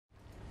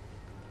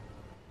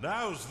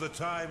Now's the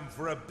time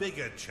for a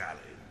bigger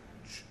challenge.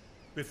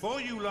 Before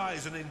you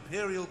lies an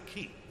Imperial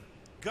keep,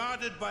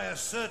 guarded by a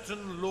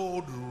certain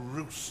Lord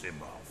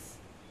Rusimov.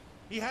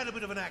 He had a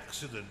bit of an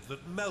accident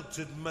that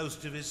melted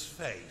most of his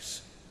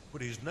face,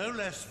 but he's no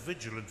less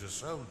vigilant a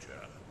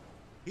soldier.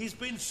 He's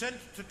been sent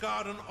to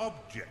guard an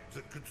object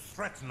that could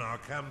threaten our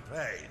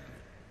campaign.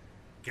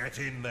 Get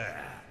in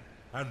there,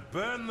 and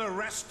burn the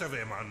rest of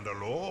him,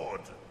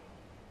 Underlord.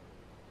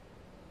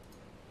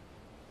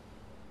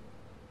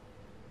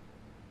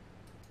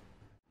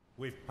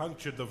 We've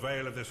punctured the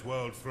veil of this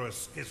world through a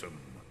schism,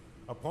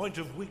 a point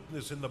of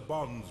weakness in the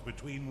bonds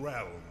between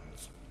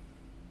realms.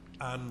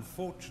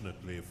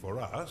 Unfortunately for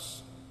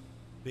us,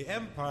 the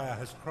Empire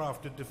has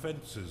crafted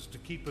defenses to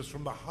keep us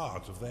from the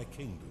heart of their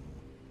kingdom.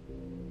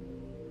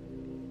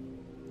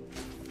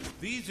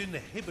 These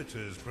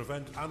inhibitors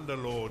prevent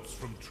Underlords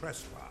from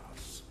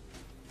trespass,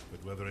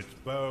 but whether it's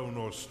bone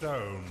or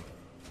stone,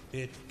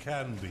 it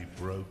can be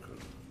broken.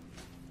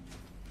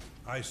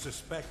 I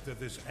suspect that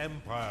this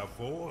Empire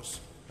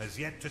force has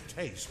yet to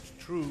taste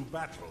true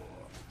battle.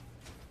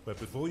 But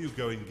before you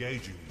go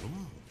engaging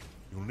them,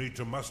 you'll need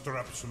to muster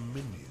up some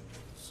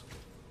minions.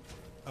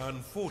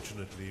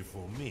 Unfortunately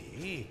for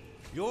me,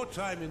 your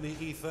time in the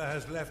ether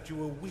has left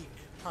you a weak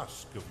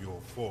husk of your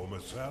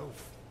former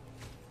self.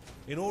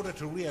 In order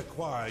to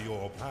reacquire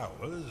your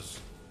powers,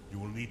 you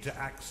will need to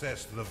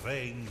access the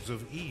veins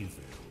of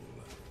evil.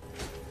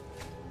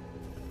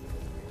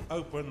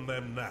 Open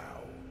them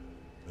now,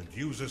 and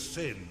use a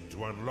sin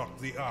to unlock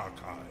the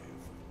archive.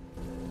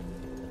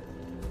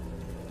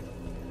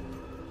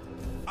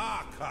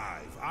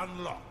 Archive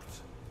unlocked.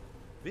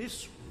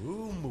 This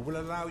room will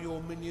allow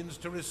your minions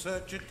to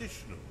research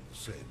additional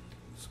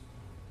sins,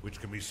 which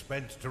can be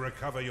spent to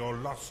recover your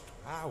lost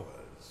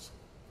powers.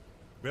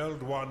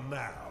 Build one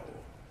now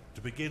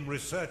to begin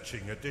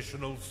researching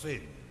additional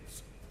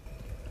sins.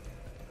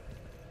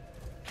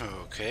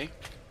 Okay.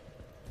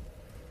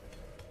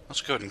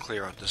 Let's go ahead and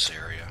clear out this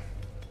area.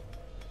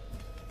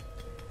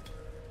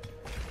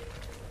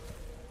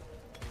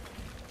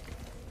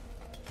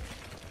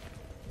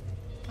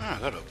 Ah,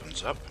 that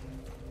opens up.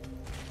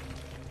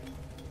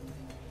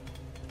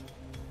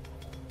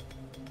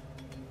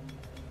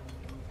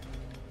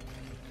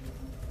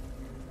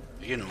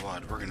 You know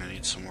what, we're gonna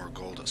need some more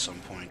gold at some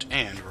point,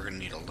 and we're gonna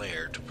need a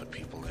lair to put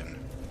people in.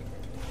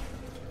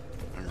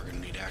 And we're gonna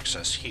need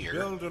access here.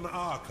 Build an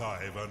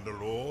archive,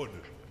 Underlord.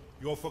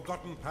 Your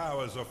forgotten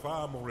powers are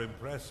far more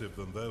impressive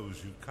than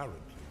those you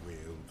currently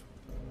wield.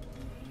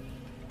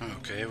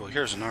 Okay, well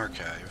here's an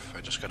archive.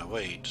 I just gotta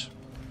wait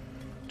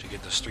to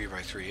get this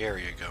 3x3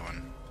 area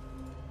going.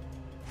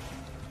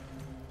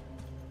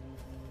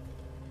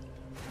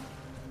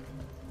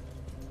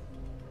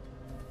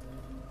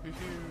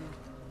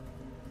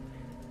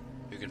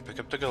 You can pick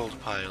up the gold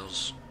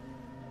piles.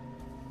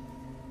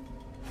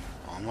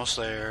 Almost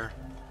there.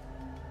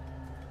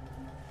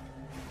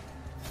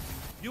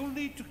 You'll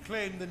need to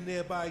claim the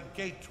nearby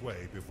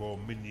gateway before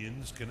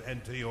minions can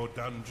enter your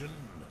dungeon.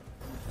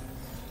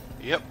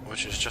 Yep,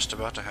 which is just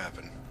about to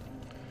happen.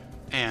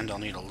 And I'll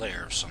need a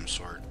lair of some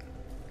sort.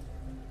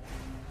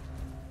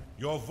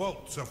 Your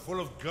vaults are full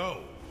of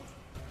gold.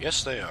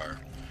 Yes, they are.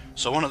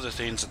 So one of the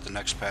things that the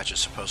next patch is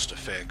supposed to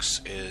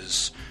fix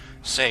is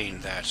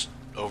saying that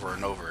over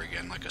and over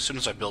again. Like, as soon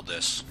as I build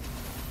this,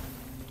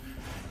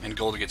 and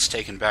gold gets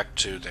taken back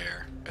to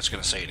there, it's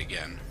going to say it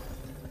again.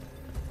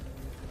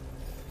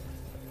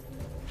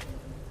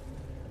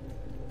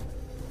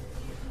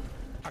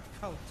 A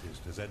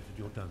cultist has entered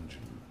your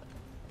dungeon.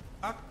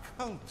 A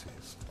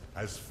cultist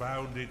has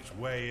found its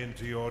way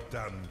into your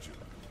dungeon.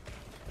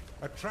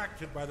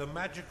 Attracted by the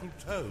magical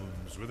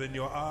tomes within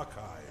your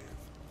archive,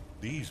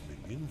 these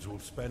minions will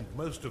spend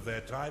most of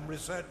their time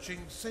researching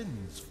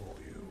sins for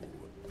you.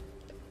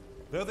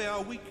 Though they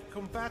are weak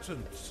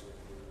combatants,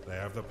 they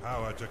have the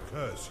power to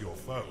curse your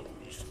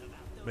foes,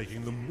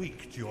 making them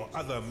weak to your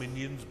other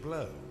minions'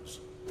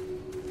 blows.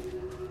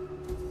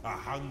 A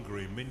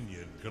hungry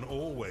minion can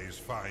always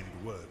find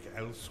work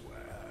elsewhere.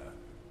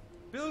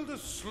 Build a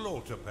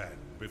slaughter pen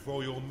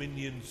before your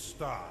minions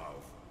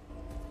starve.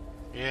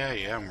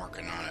 Yeah, I'm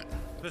working on it.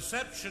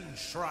 Perception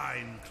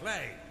Shrine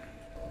claimed.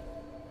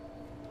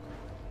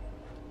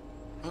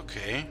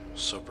 Okay,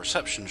 so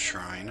Perception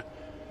Shrine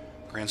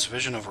grants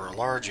vision over a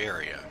large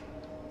area.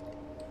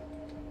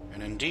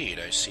 And indeed,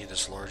 I see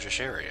this largish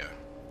area.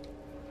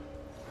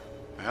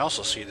 I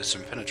also see this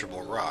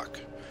impenetrable rock,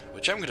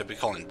 which I'm going to be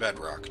calling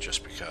bedrock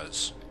just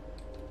because.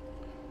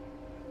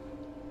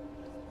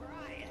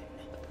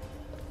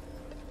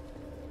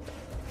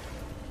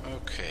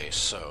 Okay,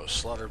 so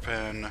slaughter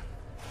pen.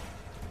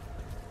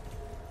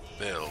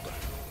 Build.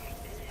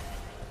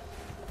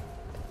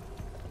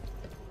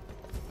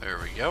 There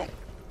we go.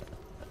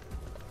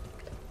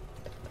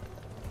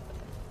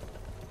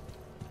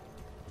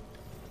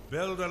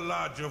 Build a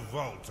larger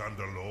vault,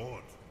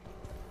 Underlord.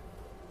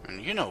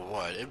 And you know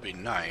what? It'd be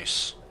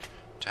nice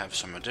to have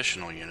some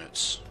additional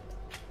units.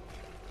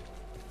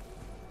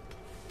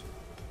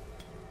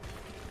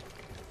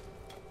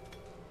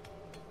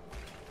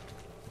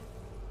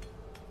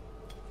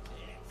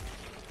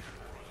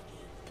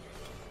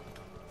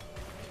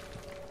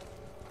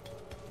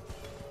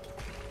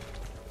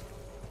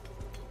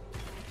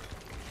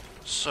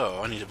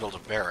 So, I need to build a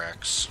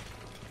barracks.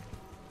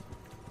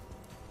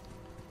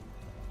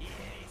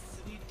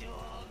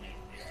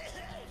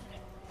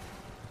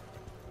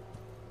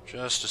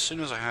 Just as soon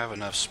as I have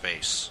enough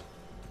space.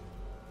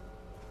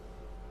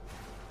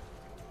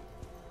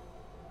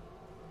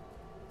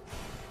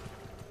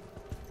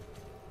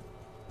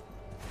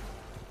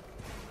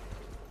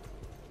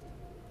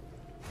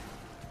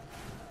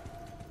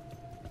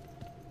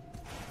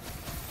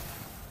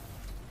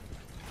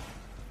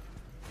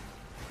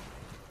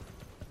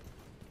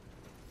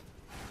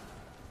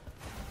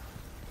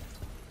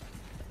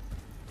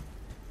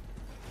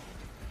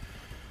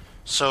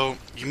 So,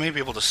 you may be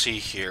able to see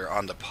here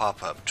on the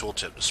pop-up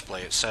tooltip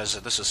display, it says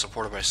that this is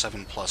supported by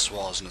 7+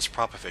 walls and its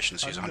prop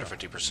efficiency is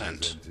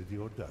 150%.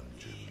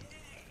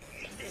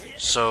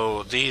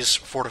 So, these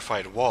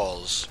fortified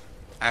walls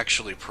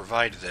actually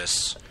provide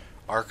this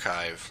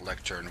archive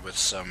lectern with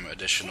some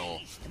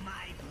additional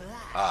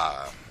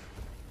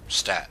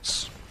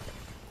stats.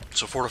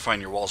 So, fortifying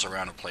your walls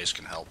around a place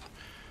can help.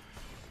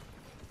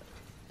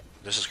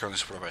 This is currently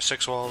supported by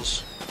 6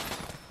 walls.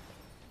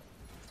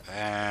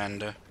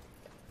 And...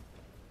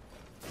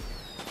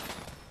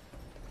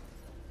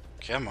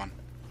 come on.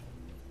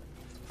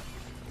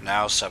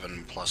 Now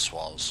 7+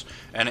 walls.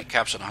 And it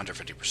caps at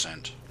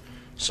 150%.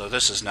 So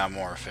this is now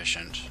more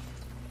efficient.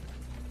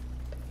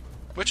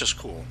 Which is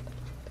cool.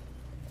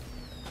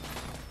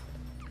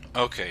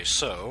 Okay,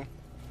 so...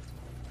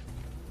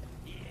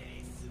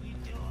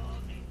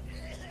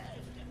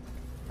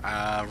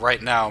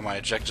 right now, my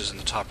objectives in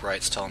the top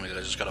right is telling me that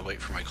I just gotta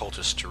wait for my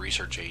cultists to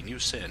research a new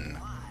sin.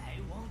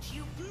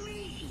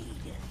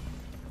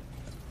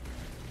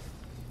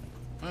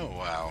 Oh,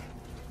 wow.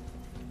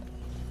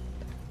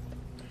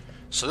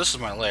 So this is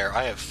my lair.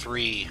 I have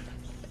 3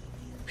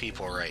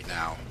 people right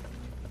now.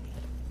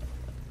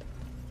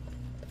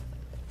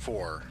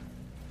 4.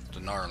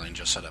 The Gnarling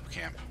just set up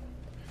camp.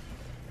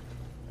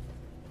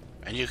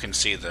 And you can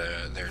see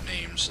their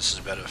names. This is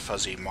a bit of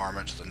Fuzzy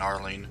Marmot, the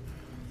Gnarling.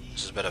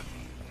 This is a bit of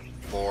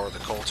Boar, the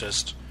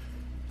Cultist.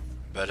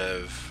 A bit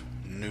of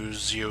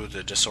Nuzio,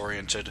 the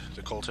Disoriented,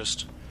 the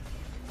Cultist.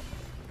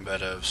 A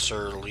bit of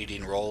Sir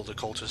Leading Roll, the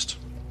Cultist.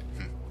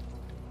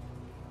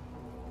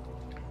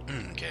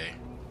 Okay.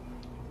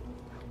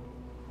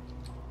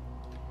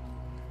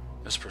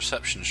 This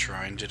perception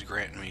shrine did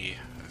grant me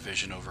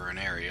vision over an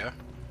area,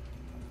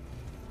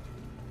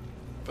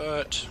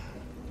 but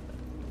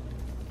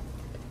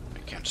I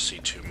can't see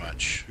too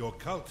much. Your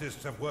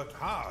cultists have worked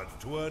hard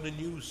to earn a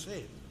new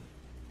sin.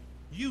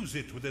 Use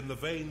it within the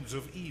veins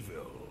of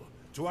evil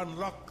to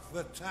unlock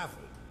the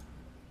tavern.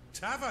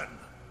 Tavern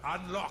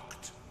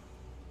unlocked.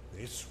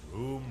 This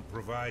room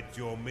provides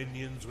your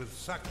minions with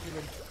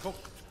succulent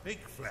cooked pig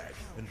flesh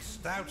and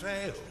stout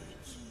ales.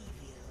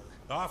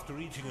 After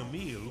eating a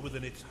meal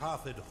within its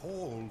hearthed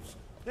halls,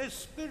 their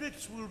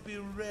spirits will be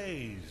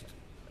raised,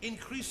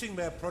 increasing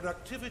their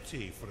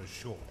productivity for a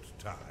short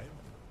time.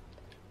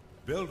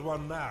 Build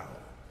one now,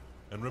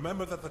 and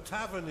remember that the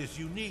tavern is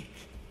unique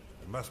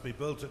and must be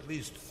built at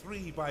least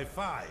 3 by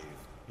 5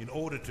 in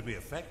order to be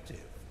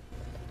effective.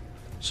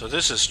 So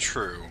this is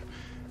true,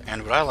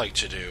 and what I like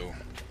to do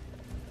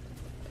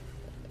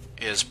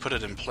is put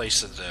it in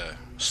place of the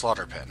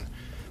slaughter pen.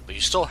 But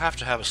you still have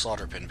to have a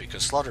slaughter pen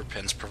because slaughter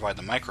pens provide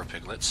the micro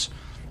piglets.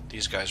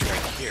 These guys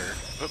right here.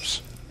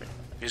 Oops.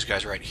 These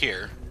guys right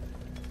here.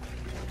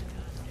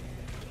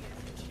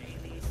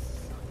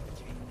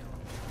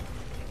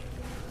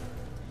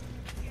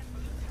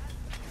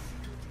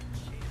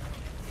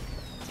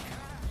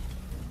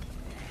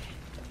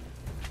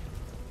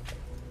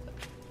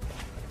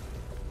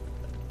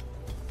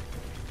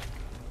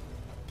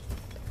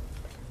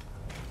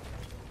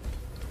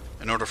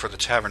 In order for the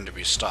tavern to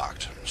be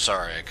stocked.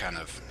 Sorry, I kind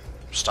of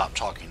stopped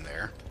talking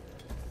there.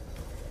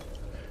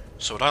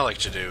 So what I like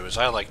to do is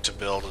I like to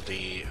build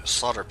the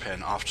slaughter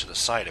pen off to the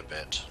side a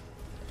bit.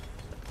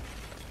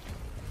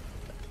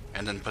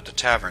 And then put the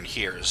tavern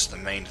here as the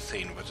main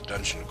thing with the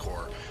dungeon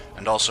core,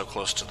 and also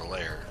close to the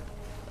lair.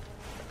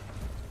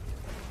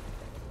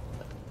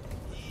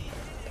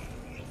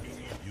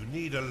 You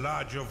need a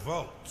larger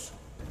vault.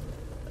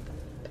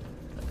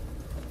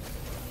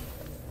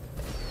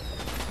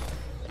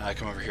 Now I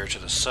come over here to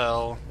the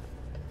cell.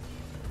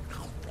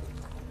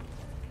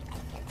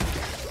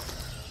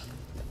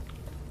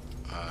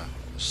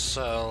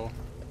 Cell.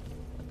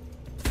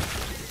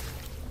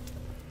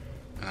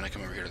 And then I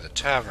come over here to the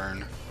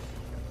tavern.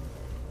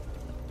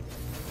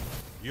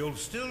 You'll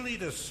still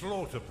need a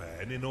slaughter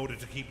pen in order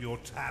to keep your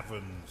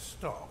tavern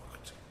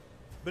stocked.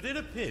 But in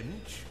a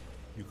pinch,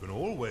 you can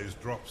always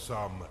drop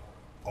some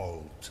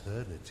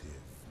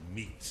alternative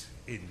meat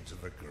into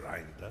the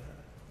grinder.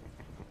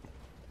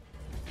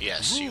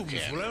 Yes, you Rooms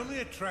can. will only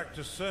attract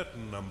a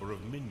certain number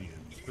of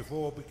minions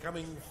before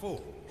becoming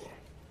full.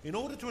 In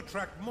order to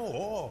attract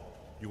more,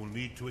 you will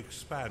need to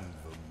expand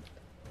them.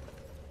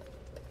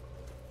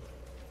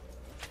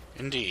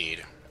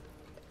 Indeed.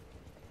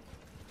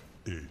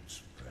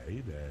 It's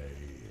payday.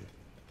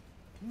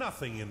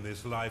 Nothing in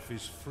this life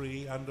is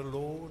free,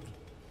 Underlord,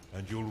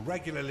 and you'll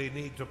regularly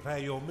need to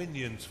pay your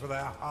minions for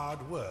their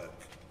hard work.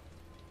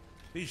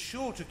 Be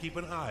sure to keep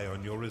an eye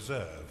on your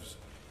reserves,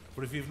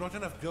 for if you've not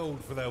enough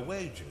gold for their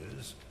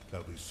wages,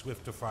 they'll be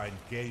swift to find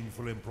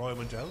gainful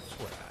employment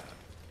elsewhere.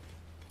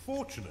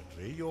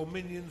 Fortunately, your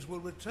minions will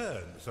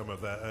return some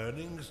of their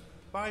earnings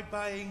by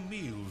buying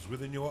meals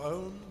within your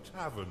own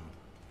tavern.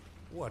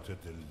 What a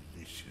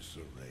delicious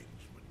arrangement.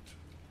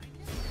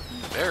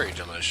 Very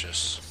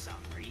delicious. For some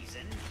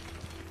reason.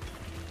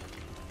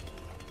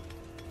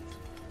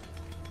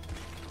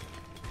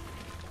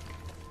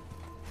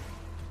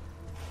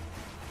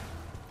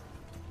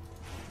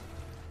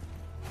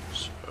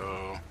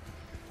 So,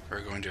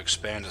 we're going to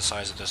expand the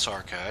size of this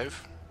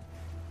archive.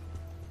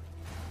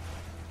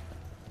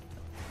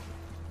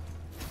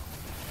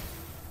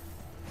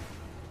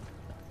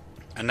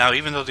 And now,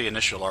 even though the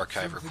initial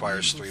archive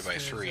requires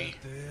 3x3,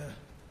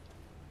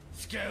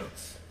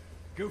 Scouts,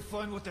 go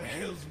find what the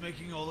hell's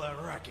making all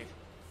that racket.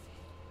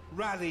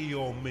 Rally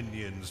your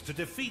minions to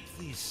defeat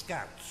these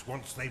scouts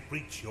once they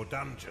breach your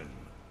dungeon.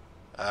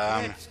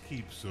 Let's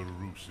keep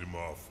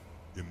Sarusimov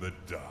in the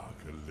dark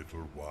a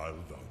little while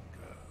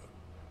longer.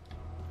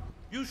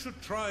 You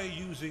should try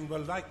using the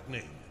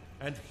lightning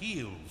and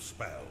heal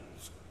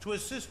spells to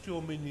assist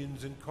your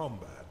minions in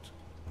combat.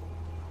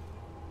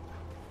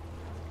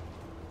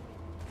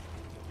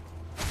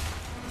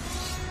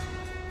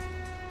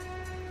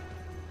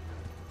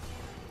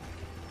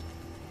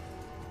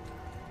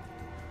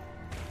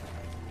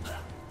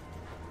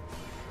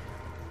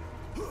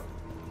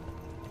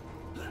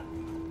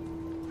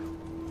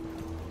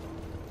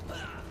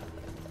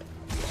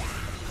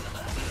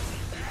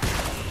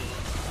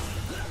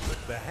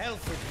 The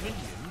health of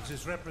minions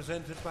is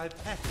represented by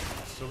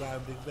petals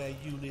surrounding their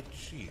unit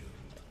shield.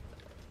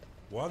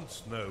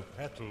 Once no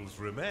petals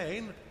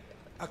remain,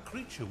 a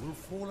creature will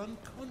fall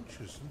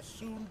unconscious and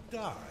soon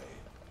die,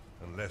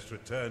 unless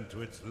returned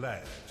to its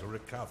lair to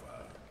recover.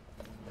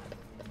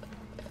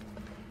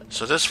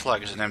 so this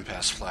flag is an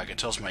impasse flag. It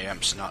tells my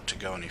imps not to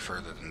go any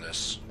further than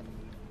this.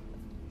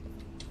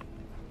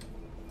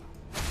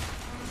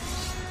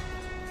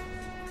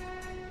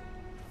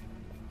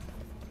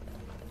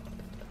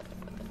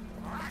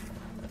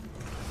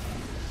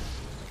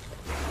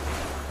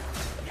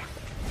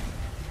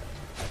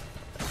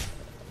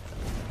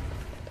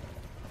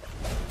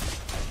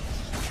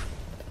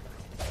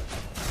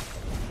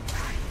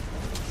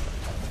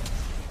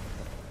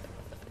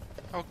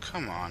 Oh,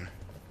 come on.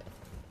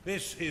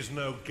 This is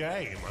no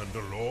game,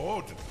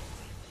 Underlord.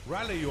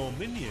 Rally your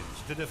minions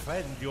to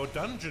defend your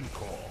dungeon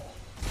core.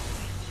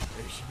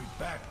 They should be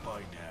back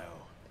by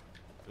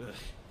now. Ugh.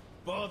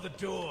 Bar the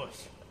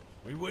doors.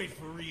 We wait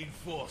for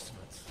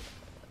reinforcements.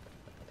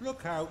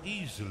 Look how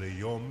easily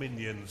your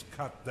minions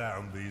cut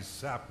down these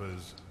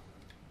sappers.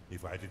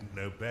 If I didn't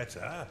know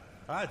better,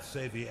 I'd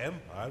say the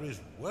Empire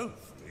is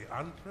woefully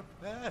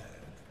unprepared.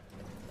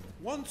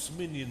 Once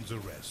minions are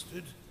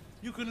rested,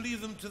 you can leave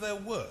them to their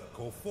work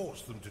or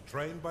force them to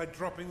train by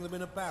dropping them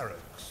in a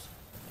barracks.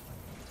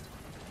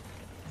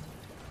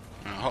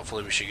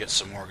 Hopefully we should get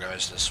some more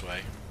guys this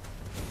way.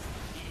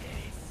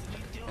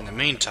 In the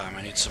meantime,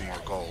 I need some more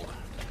gold.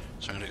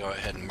 So I'm going to go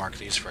ahead and mark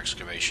these for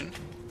excavation.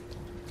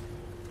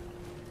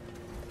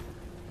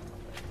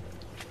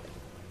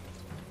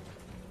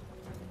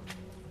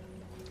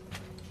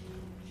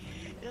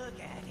 Look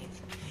at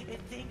it.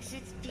 It thinks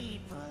it's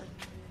people.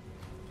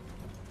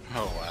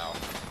 Oh, wow.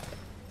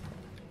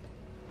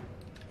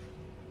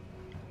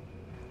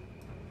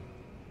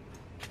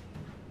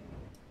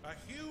 A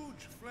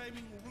huge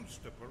flaming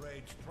rooster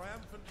parades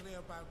triumphantly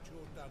about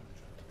your dungeon.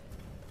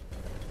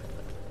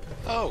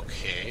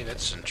 Okay,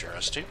 that's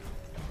interesting.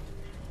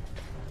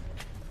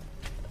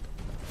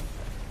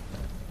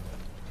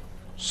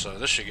 So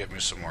this should get me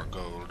some more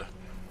gold.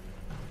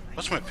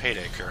 What's my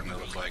payday currently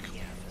look like?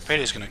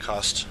 Payday's going to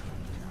cost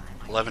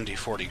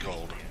 1140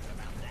 gold.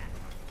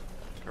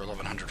 Or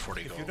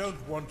 1140 If gold. you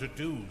don't want to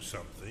do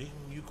something,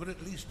 you could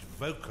at least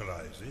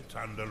vocalize it,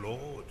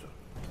 Underlord.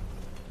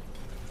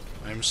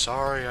 I'm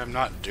sorry, I'm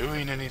not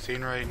doing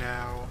anything right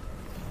now.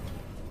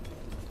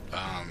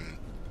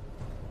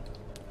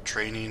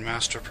 Training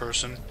master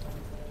person.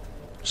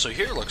 So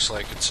here looks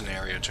like it's an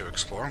area to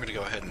explore. I'm going to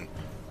go ahead and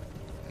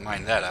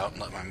mine that out and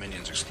let my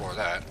minions explore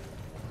that.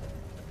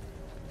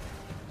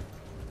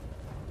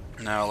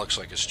 Now it looks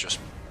like it's just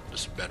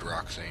this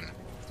bedrock thing.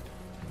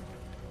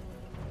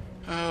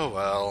 Oh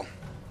well.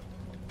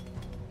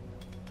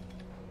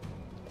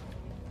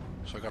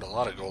 So I got a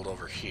lot of gold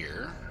over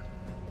here.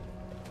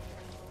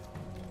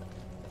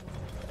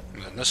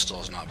 And then this still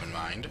has not been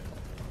mined.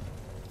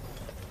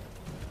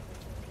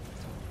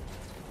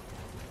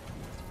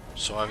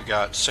 So I've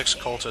got 6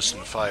 cultists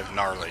and 5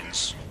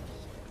 gnarlings.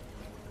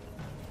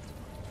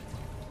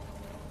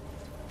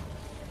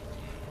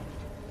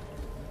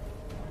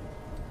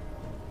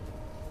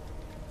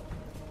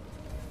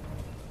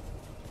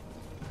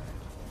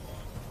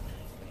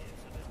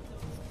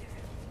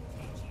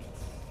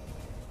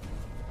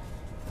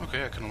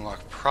 Okay, I can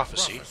unlock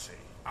prophecy. Prophecy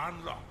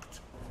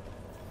unlocked.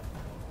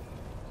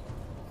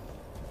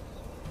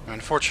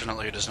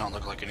 Unfortunately, it does not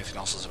look like anything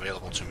else is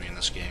available to me in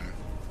this game.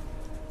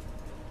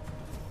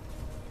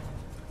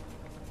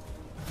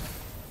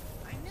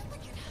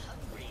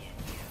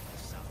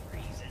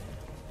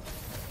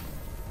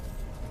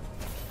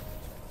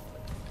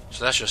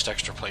 So that's just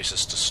extra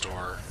places to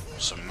store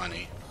some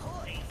money.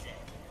 Poison.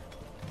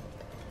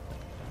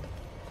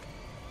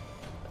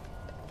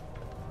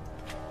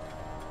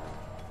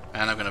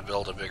 And I'm going to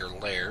build a bigger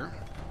lair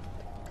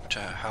to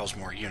house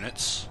more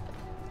units.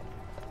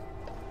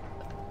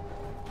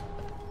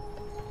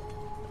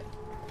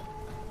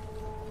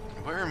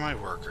 Where are my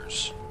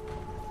workers?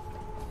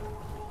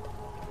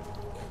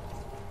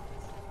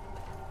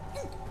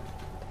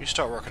 You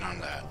start working on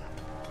that.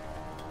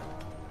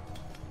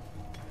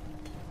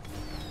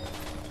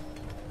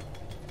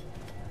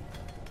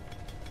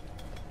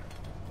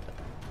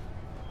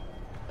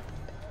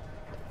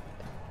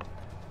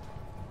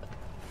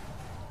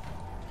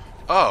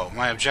 Oh,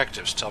 my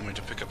objectives tell me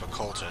to pick up a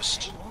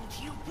cultist.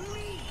 Won't you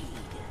bleed?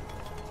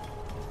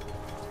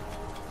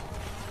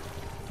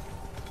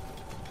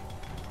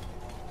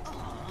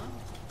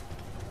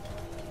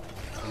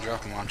 And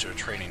drop him onto a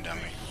training dummy.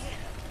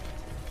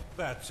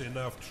 That's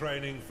enough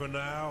training for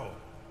now.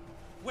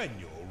 When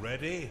you're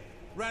ready,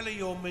 rally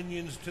your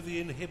minions to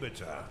the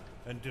inhibitor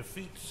and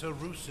defeat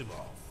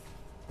Sarusimov.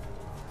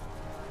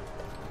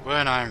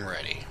 When I'm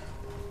ready.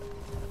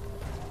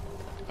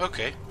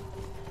 Okay.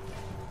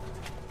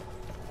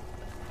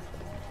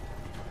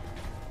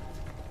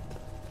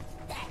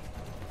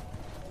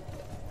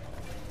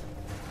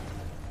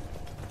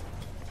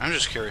 I'm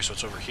just curious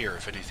what's over here,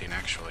 if anything,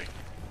 actually.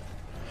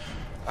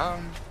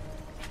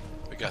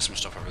 We got some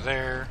stuff over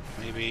there,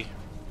 maybe.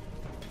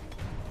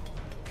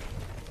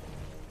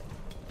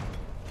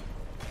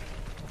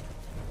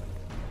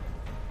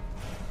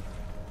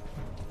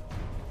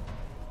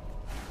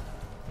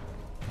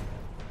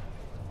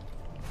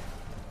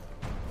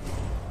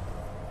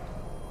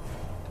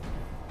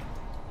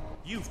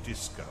 You've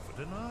discovered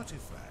an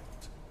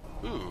artifact.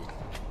 Ooh.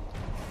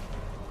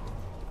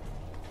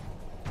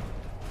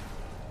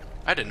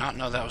 I did not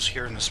know that was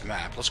here in this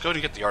map. Let's go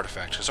and get the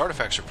artifacts, because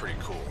artifacts are pretty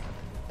cool.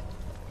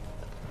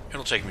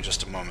 It'll take me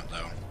just a moment,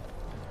 though.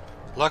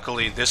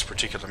 Luckily, this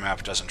particular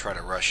map doesn't try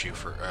to rush you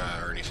for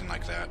or anything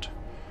like that,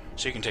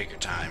 so you can take your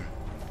time.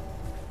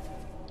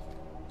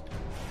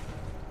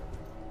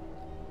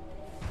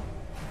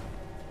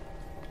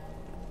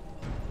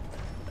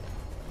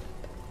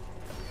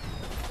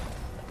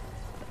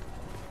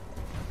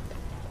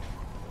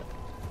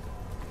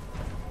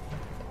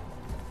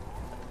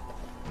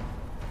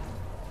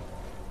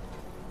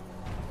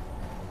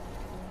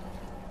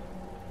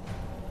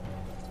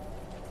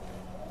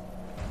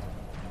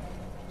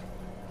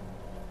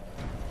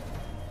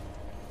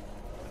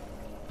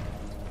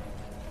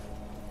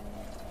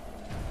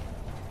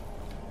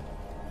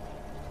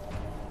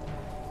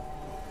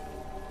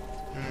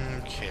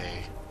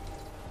 Okay.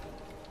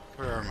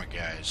 Where are my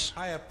guys?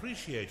 I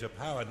appreciate a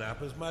power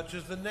nap as much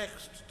as the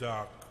next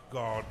dark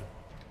god.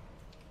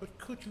 But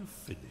could you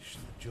finish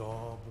the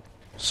job?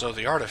 So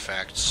the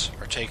artifacts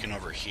are taken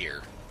over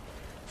here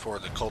for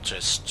the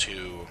cultists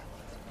to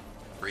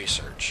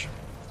research.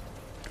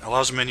 It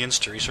allows minions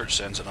to research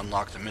sins and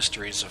unlock the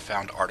mysteries of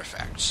found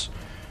artifacts.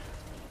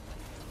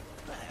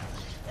 Well,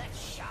 that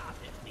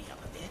sharpened me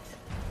up a bit.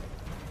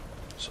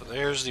 So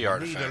there's the Need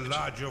artifact. a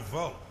larger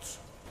vault.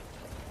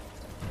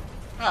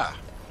 Ah,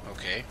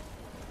 okay.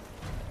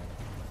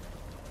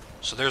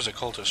 So there's a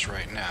cultist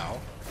right now,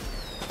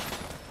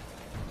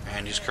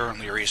 and he's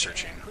currently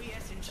researching.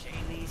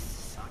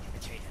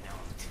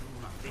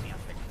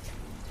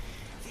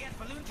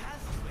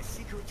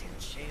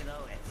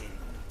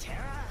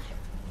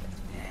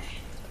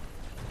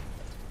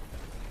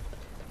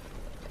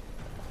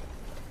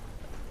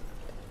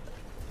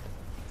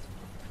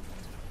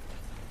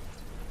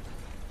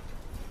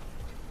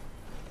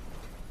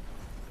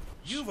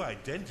 You've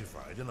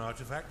identified an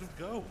artifact of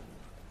gold.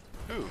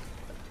 Ooh.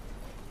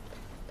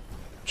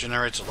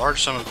 Generates a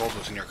large sum of gold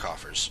within your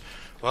coffers.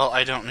 Well,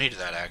 I don't need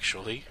that,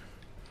 actually.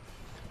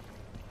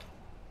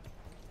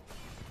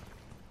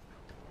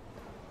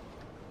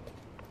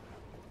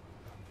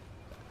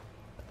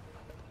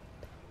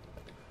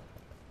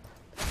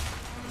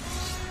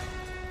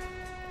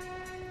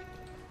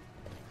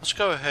 Let's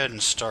go ahead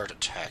and start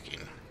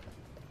attacking.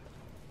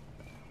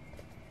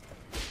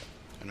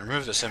 And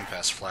remove this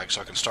impasse flag so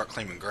I can start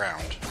claiming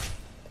ground.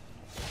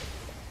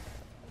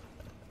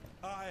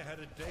 I had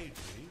a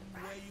daydream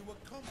where you were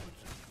competent,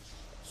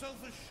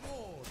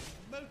 self-assured,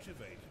 and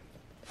motivated.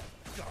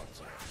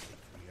 Gods, I hate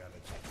reality.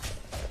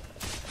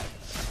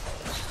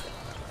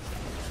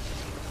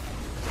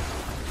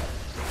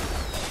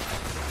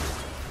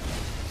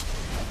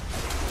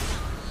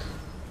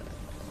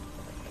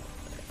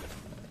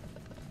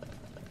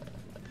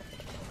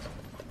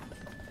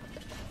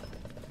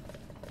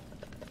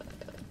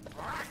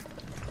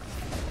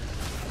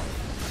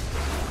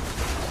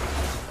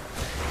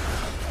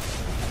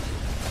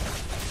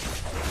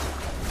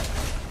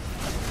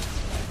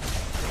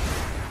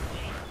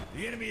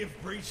 The enemy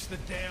have breached the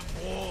damn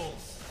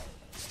walls.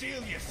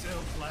 Steel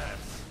yourself,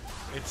 lads.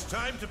 It's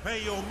time to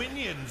pay your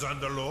minions,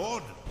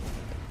 Underlord.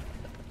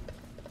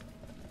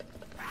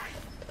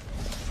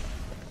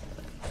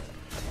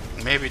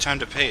 It may be time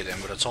to pay them,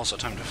 but it's also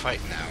time to fight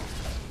now.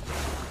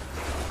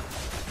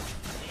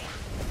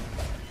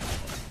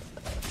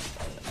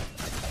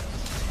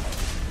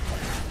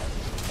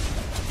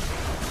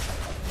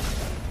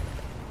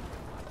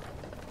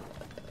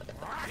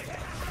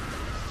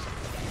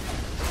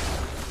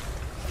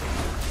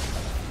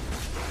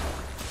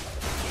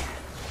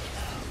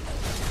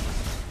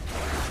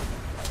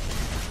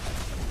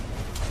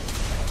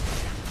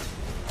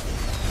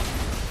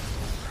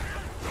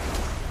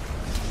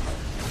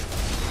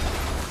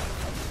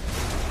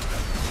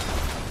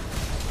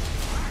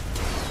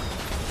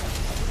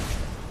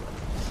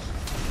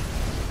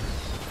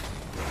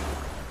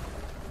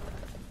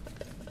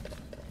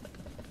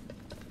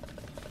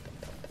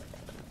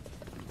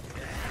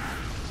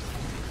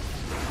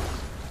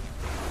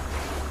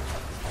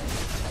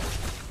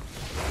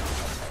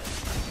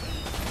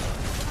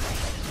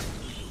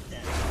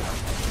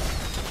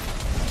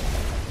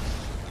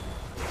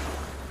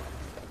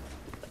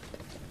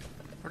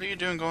 you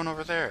doing going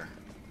over there?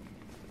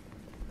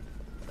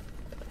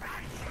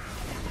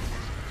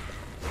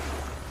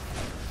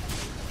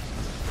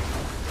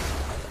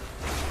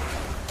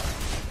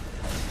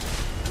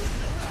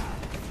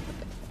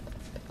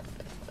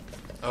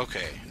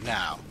 Okay,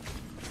 now,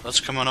 let's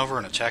come on over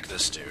and attack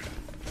this dude.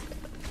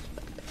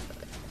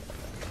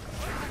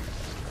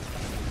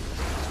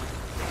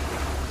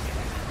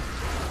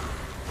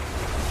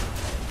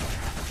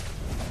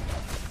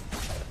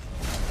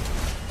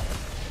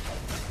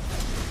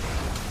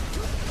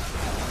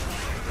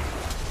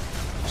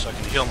 So I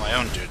can heal my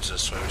own dudes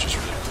this way, which is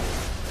really cool.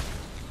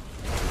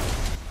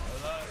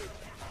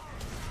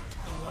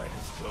 The light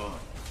is gone.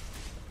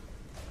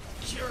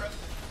 Kira,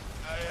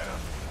 I am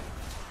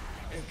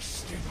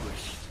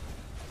extinguished.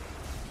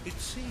 It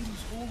seems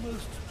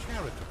almost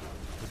charitable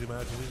to put him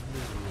out of his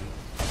misery.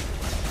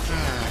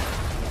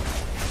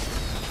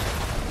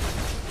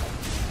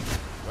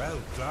 Well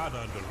done,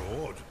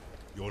 Underlord.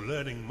 You're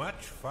learning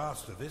much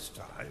faster this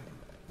time.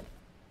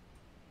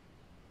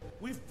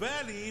 We've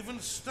barely even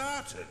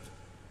started,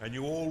 and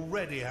you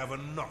already have a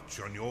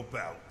notch on your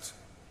belt.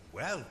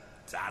 Well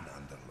done,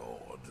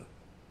 Underlord.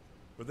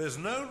 But there's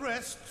no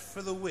rest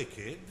for the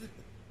wicked.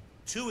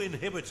 2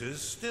 inhibitors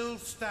still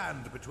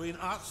stand between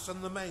us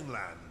and the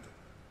mainland.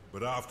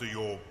 But after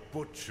your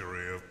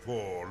butchery of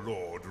poor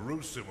Lord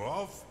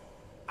Rusimov,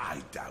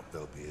 I doubt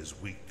they'll be as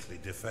weakly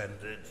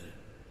defended.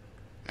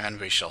 And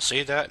we shall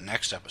see that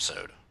next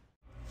episode.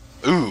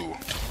 Ooh.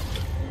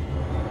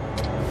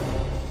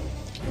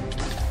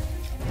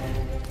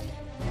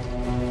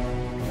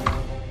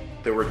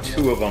 There were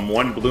 2 of them.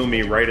 One blew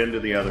me right into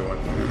the other one.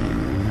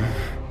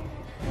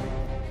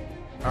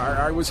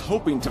 I was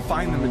hoping to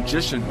find the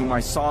magician whom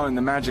I saw in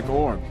the magic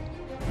orb.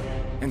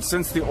 And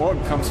since the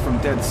orb comes from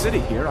Dead City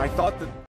here, I thought that...